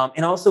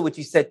 And also what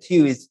you said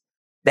too, is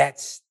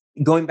that's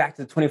going back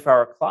to the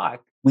 24-hour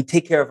clock. We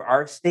take care of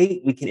our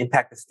state, we can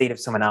impact the state of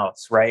someone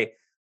else, right?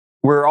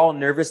 We're all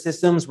nervous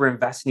systems. We're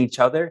investing in each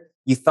other.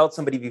 You felt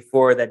somebody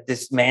before that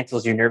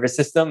dismantles your nervous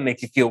system,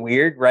 makes you feel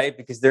weird, right?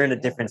 Because they're in a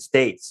different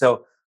state.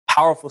 So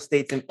powerful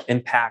states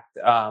impact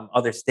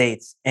other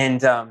states.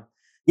 And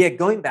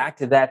going back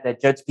to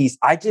that judge piece,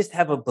 I just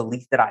have a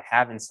belief that I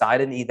have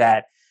inside of me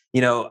that,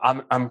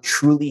 I'm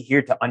truly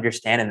here to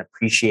understand and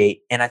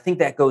appreciate. And I think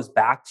that goes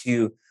back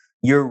to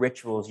your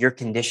rituals, your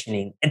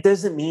conditioning. It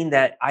doesn't mean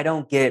that I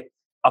don't get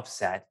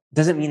upset. It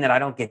doesn't mean that I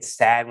don't get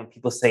sad when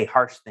people say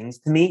harsh things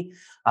to me.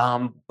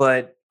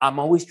 But I'm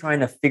always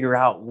trying to figure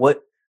out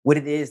what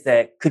it is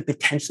that could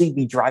potentially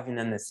be driving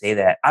them to say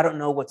that. I don't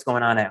know what's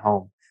going on at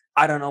home.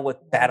 I don't know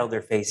what battle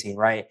they're facing,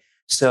 right?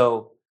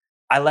 So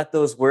I let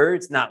those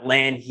words not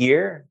land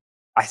here.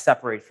 I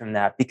separate from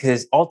that,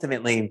 because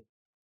ultimately,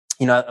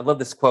 I love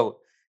this quote.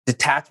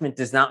 Detachment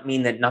does not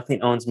mean that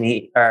nothing owns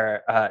me,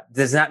 or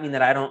does not mean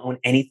that I don't own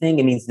anything.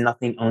 It means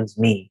nothing owns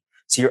me.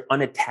 So you're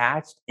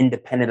unattached,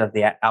 independent of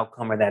the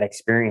outcome or that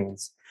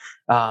experience.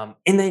 And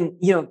then,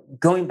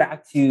 going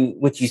back to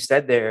what you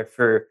said there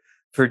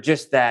for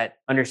just that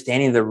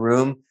understanding of the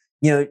room,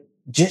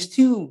 just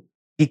to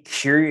be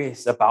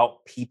curious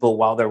about people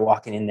while they're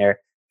walking in there.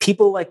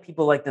 People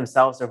like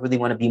themselves or who they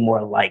want to be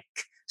more like.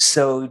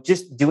 So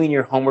just doing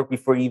your homework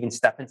before you even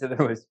step into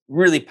there was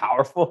really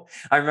powerful.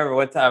 I remember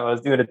one time I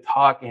was doing a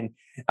talk and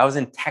I was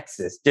in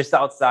Texas, just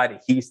outside of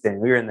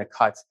Houston. We were in the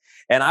cuts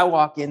and I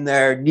walk in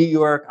there, New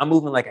York, I'm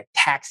moving like a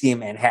taxi in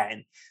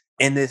Manhattan.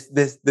 And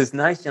this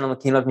nice gentleman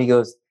came up to me,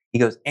 he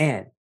goes,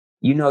 Ann,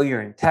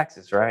 you're in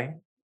Texas, right?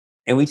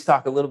 and we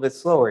talk a little bit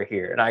slower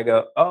here. And I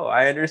go, oh,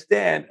 I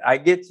understand. I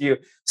get you.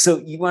 So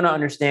you want to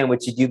understand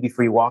what you do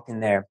before you walk in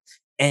there.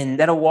 And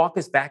that'll walk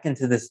us back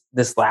into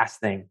this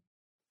last thing.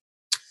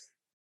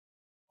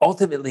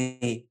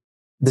 Ultimately,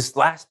 this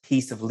last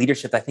piece of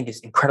leadership I think is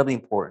incredibly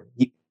important.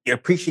 You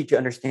appreciate, you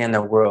understand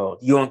their world.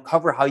 You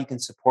uncover how you can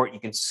support, you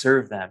can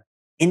serve them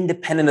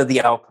independent of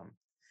the outcome.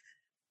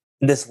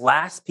 This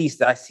last piece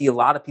that I see a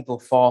lot of people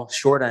fall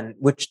short on,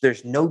 which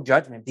there's no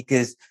judgment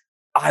because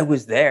I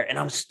was there and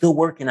I'm still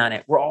working on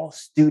it. We're all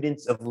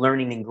students of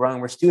learning and growing.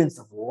 We're students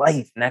of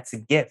life, and that's a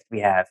gift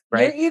we have,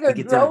 You're right? either We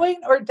get to growing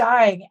or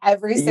dying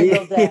every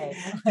single day.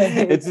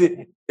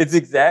 it's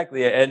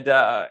exactly, and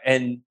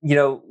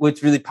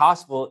what's really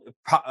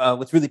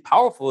what's really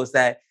powerful is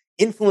that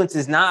influence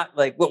is not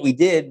like what we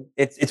did.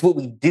 It's what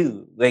we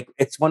do. Like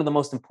it's one of the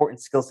most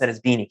important skill set as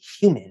being a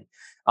human,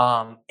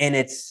 and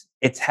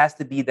it has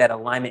to be that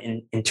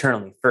alignment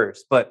internally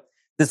first. But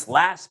this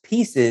last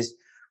piece is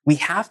we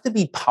have to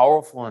be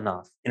powerful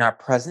enough in our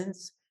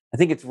presence. I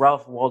think it's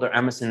Ralph Waldo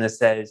Emerson that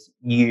says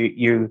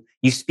you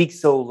speak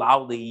so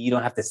loudly you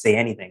don't have to say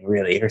anything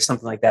really, or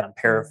something like that. I'm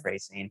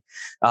paraphrasing,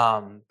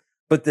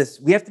 but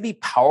we have to be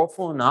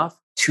powerful enough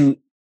to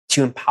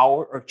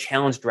empower or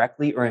challenge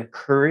directly or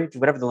encourage,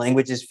 whatever the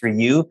language is for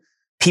you,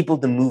 people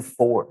to move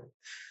forward.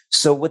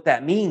 So what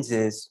that means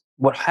is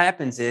what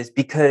happens is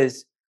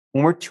because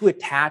when we're too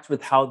attached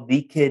with how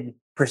they could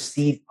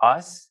perceive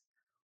us,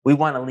 we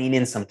want to lean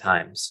in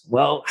sometimes.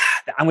 Well,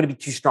 I'm going to be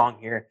too strong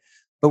here.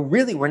 But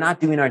really, we're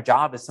not doing our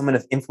job as someone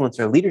of influence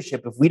or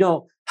leadership if we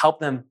don't help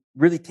them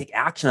really take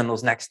action on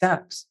those next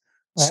steps.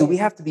 Right. So we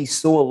have to be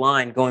so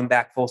aligned, going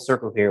back full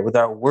circle here, with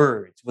our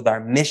words, with our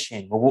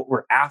mission, with what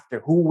we're after,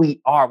 who we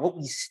are, what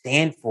we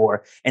stand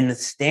for, and the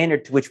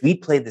standard to which we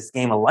play this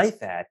game of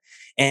life at.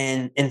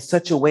 And in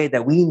such a way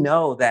that we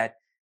know that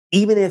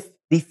even if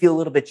they feel a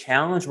little bit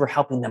challenged, we're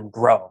helping them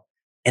grow.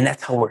 And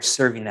that's how we're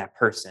serving that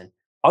person.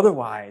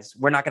 Otherwise,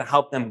 we're not going to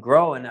help them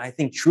grow. And I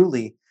think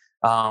truly,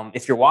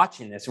 if you're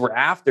watching this, we're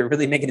after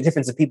really making a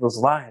difference in people's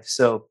lives.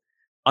 So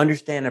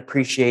understand,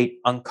 appreciate,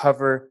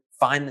 uncover,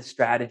 find the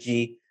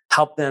strategy,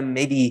 help them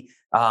maybe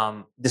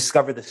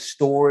discover the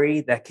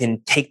story that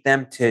can take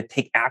them to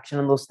take action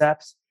on those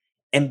steps,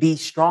 and be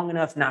strong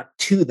enough, not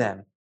to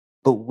them,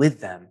 but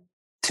with them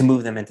to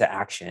move them into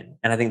action.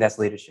 And I think that's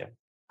leadership.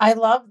 I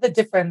love the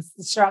difference,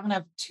 strong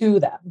enough to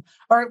them.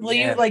 Or will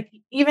you like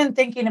even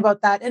thinking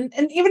about that and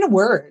even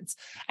words?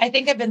 I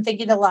think I've been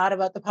thinking a lot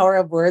about the power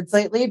of words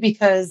lately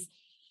because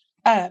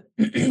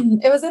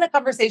it was in a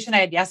conversation I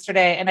had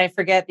yesterday, and I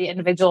forget the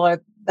individual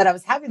that I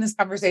was having this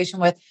conversation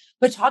with,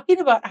 but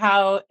talking about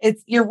how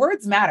it's your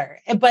words matter.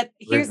 But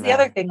here's the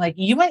other thing, like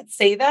you might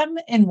say them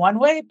in one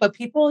way, but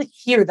people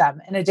hear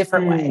them in a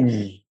different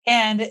way.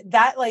 And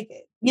that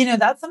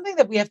that's something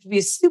that we have to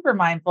be super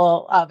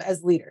mindful of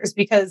as leaders,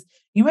 because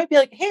you might be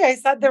like, hey, I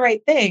said the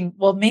right thing.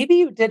 Well, maybe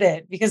you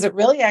didn't, because it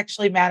really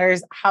actually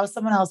matters how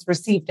someone else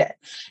received it.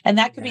 And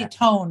that could be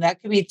tone, that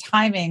could be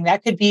timing,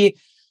 that could be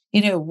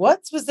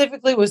what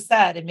specifically was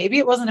said. And maybe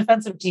it wasn't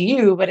offensive to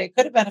you, but it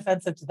could have been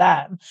offensive to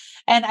them.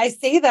 And I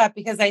say that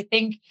because I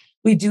think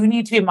we do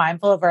need to be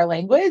mindful of our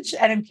language.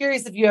 And I'm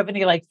curious if you have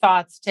any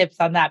thoughts, tips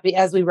on that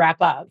as we wrap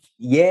up.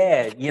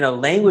 Yeah.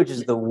 Language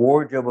is the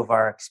wardrobe of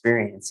our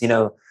experience.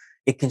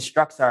 It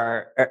constructs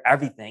our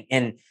everything.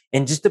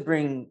 And just to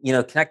bring,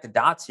 connect the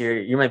dots here,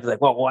 you might be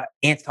like, well, what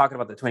Ant's talking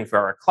about the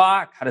 24-hour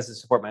clock. How does it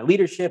support my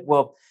leadership?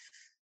 Well,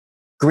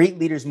 great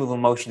leaders move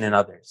emotion in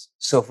others.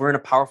 So if we're in a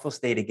powerful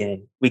state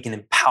again, we can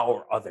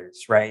empower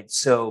others, right?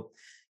 So,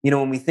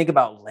 when we think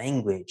about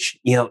language,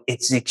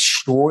 it's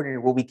extraordinary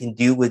what we can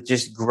do with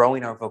just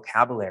growing our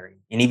vocabulary.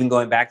 And even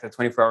going back to the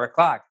 24-hour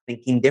clock,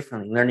 thinking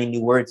differently, learning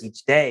new words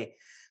each day.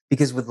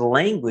 Because with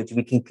language,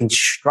 we can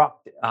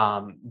construct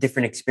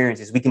different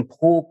experiences. We can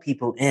pull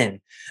people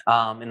in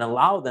and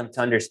allow them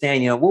to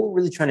understand, what we're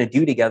really trying to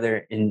do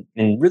together and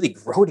really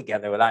grow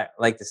together, what I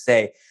like to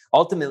say.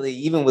 Ultimately,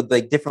 even with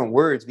different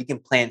words, we can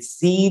plant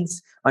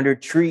seeds under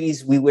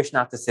trees we wish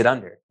not to sit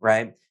under,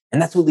 right?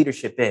 And that's what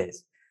leadership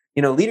is.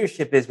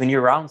 Leadership is when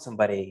you're around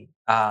somebody,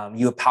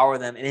 you empower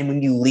them. And then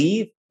when you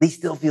leave, they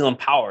still feel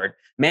empowered.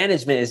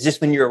 Management is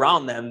just when you're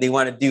around them, they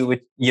want to do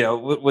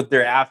what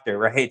they're after,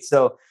 right?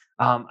 So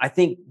I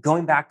think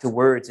going back to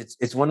words,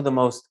 it's one of the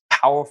most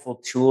powerful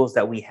tools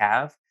that we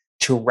have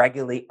to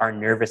regulate our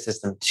nervous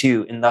system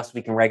too, and thus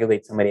we can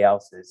regulate somebody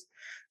else's.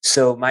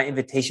 So my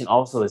invitation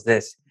also is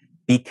this: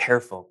 be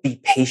careful, be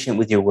patient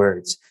with your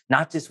words,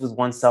 not just with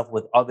oneself,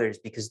 with others,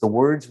 because the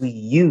words we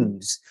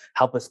use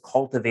help us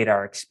cultivate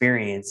our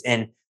experience.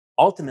 And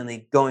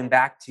ultimately, going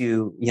back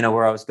to,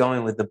 where I was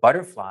going with the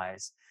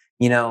butterflies,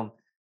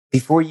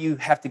 before you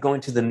have to go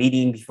into the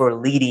meeting, before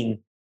leading,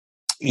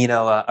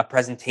 a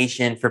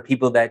presentation for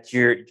people that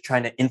you're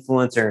trying to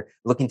influence or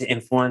looking to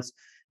influence,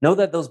 know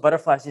that those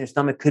butterflies in your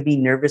stomach could be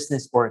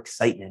nervousness or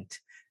excitement.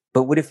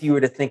 But what if you were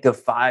to think of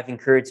 5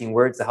 encouraging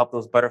words to help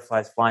those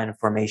butterflies fly into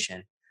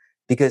formation?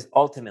 Because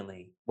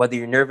ultimately, whether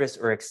you're nervous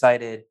or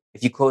excited,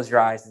 if you close your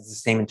eyes, it's the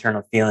same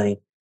internal feeling,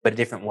 but a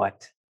different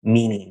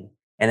meaning.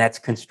 And that's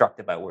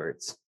constructed by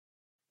words.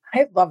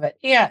 I love it.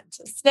 And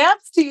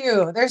snaps to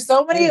you. There's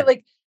so many Yeah.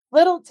 like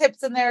little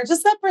tips in there,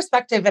 just that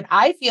perspective. And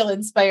I feel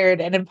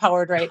inspired and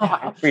empowered right Oh,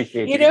 I now.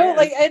 appreciate You you. know, Yeah,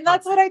 like, this is and fun.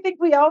 that's what I think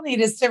we all need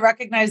is to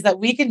recognize that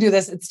we can do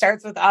this. It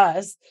starts with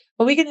us,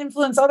 but we can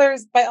influence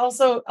others by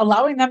also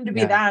allowing them to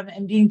be Yeah. them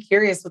and being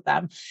curious with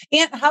them.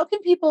 And how can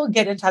people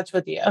get in touch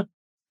with you?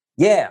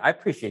 Yeah, I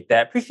appreciate that.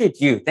 I appreciate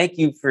you. Thank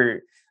you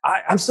for.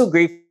 I'm so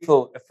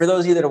grateful for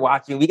those of you that are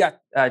watching. We got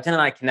Jen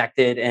and I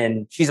connected,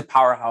 and she's a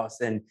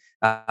powerhouse, and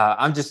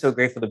I'm just so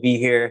grateful to be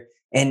here.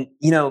 And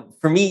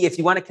for me, if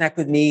you want to connect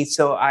with me,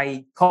 so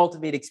I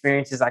cultivate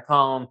experiences. I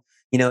call them,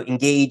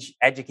 engage,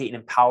 educate, and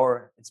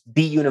empower. It's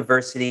B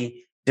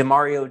University.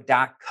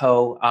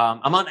 DeMario.co.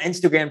 I'm on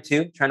Instagram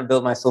too, trying to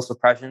build my social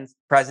presence.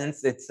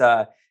 It's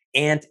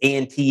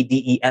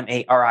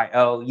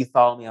AntDemario. You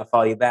follow me, I'll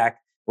follow you back.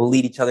 We'll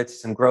lead each other to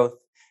some growth.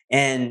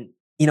 And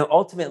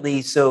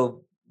ultimately,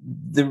 so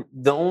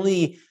the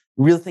only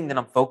real thing that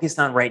I'm focused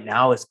on right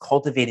now is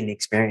cultivating the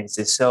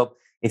experiences. So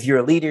if you're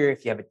a leader,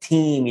 if you have a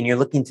team and you're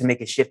looking to make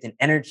a shift in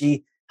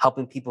energy,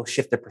 helping people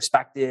shift their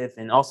perspective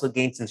and also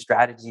gain some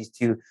strategies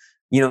to,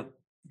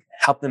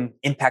 help them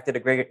impact at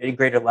a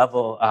greater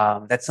level,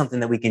 that's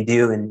something that we can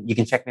do. And you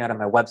can check me out on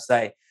my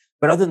website.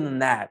 But other than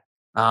that,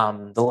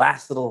 the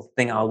last little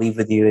thing I'll leave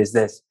with you is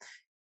this.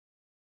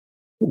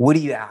 What are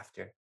you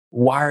after?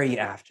 Why are you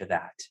after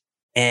that?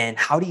 And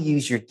how do you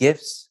use your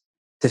gifts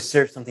to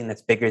serve something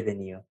that's bigger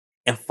than you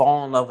and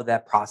fall in love with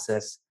that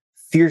process,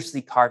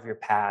 fiercely carve your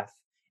path,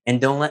 and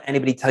don't let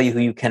anybody tell you who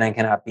you can and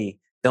cannot be.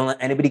 Don't let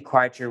anybody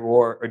quiet your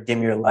roar or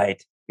dim your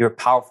light. You're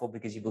powerful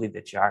because you believe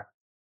that you are.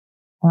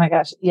 Oh my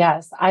gosh.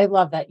 Yes. I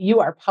love that. You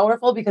are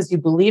powerful because you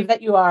believe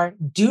that you are.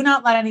 Do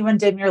not let anyone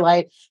dim your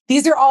light.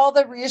 These are all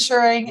the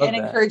reassuring Love and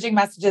that. encouraging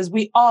messages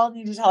we all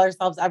need to tell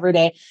ourselves every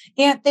day.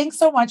 And thanks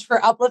so much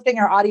for uplifting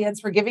our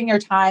audience, for giving your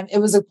time. It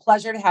was a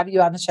pleasure to have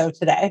you on the show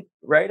today.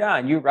 Right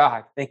on. You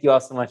rock. Thank you all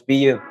so much. Be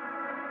you.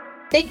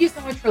 Thank you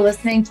so much for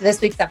listening to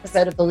this week's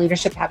episode of the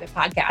Leadership Habit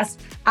Podcast.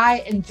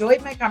 I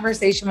enjoyed my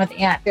conversation with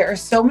Ant. There are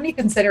so many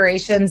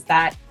considerations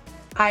that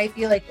I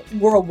feel like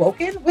were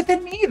awoken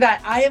within me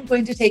that I am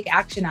going to take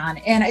action on.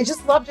 And I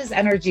just loved his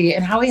energy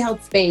and how he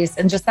held space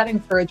and just that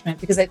encouragement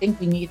because I think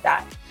we need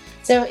that.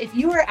 So if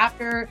you are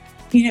after,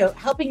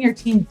 helping your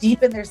team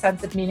deepen their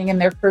sense of meaning in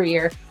their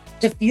career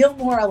to feel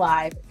more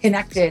alive,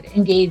 connected,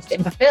 engaged,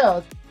 and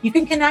fulfilled, you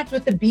can connect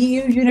with the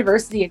BU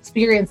University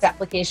Experience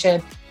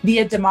application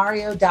via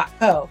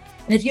DeMario.co.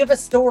 And if you have a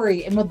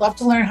story and would love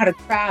to learn how to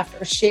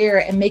craft or share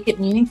and make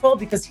it meaningful,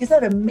 because he's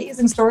an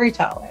amazing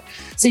storyteller,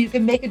 so you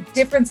can make a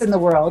difference in the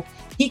world,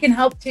 he can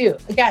help too.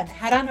 Again,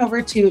 head on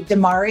over to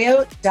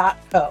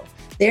DeMario.co.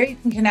 There you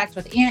can connect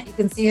with Ant. You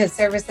can see his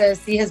services,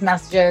 see his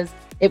messages.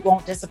 It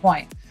won't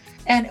disappoint.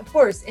 And of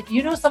course, if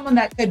you know someone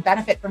that could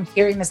benefit from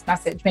hearing this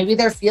message, maybe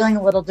they're feeling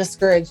a little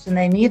discouraged and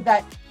they need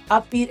that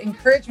upbeat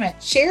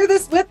encouragement, share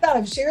this with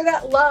them, share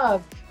that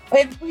love.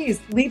 And please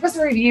leave us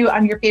a review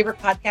on your favorite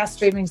podcast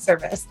streaming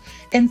service.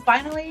 And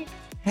finally,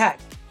 heck,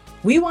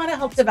 we want to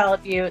help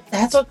develop you.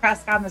 That's what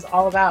Crestcom is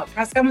all about.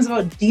 Crestcom is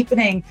about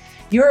deepening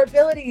your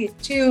ability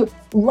to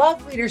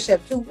love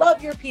leadership, to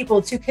love your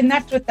people, to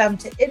connect with them,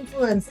 to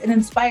influence and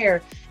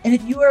inspire. And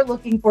if you are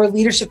looking for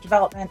leadership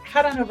development,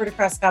 head on over to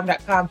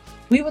crestcom.com.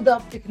 We would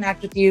love to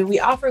connect with you. We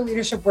offer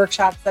leadership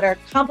workshops that are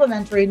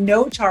complimentary,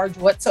 no charge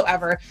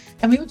whatsoever.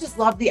 And we would just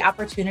love the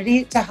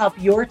opportunity to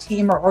help your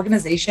team or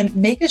organization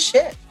make a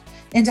shift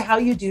into how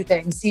you do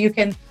things so you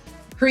can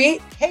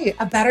create,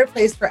 a better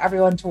place for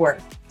everyone to work.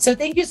 So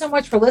thank you so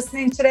much for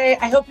listening today.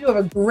 I hope you have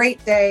a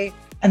great day.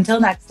 Until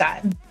next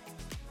time.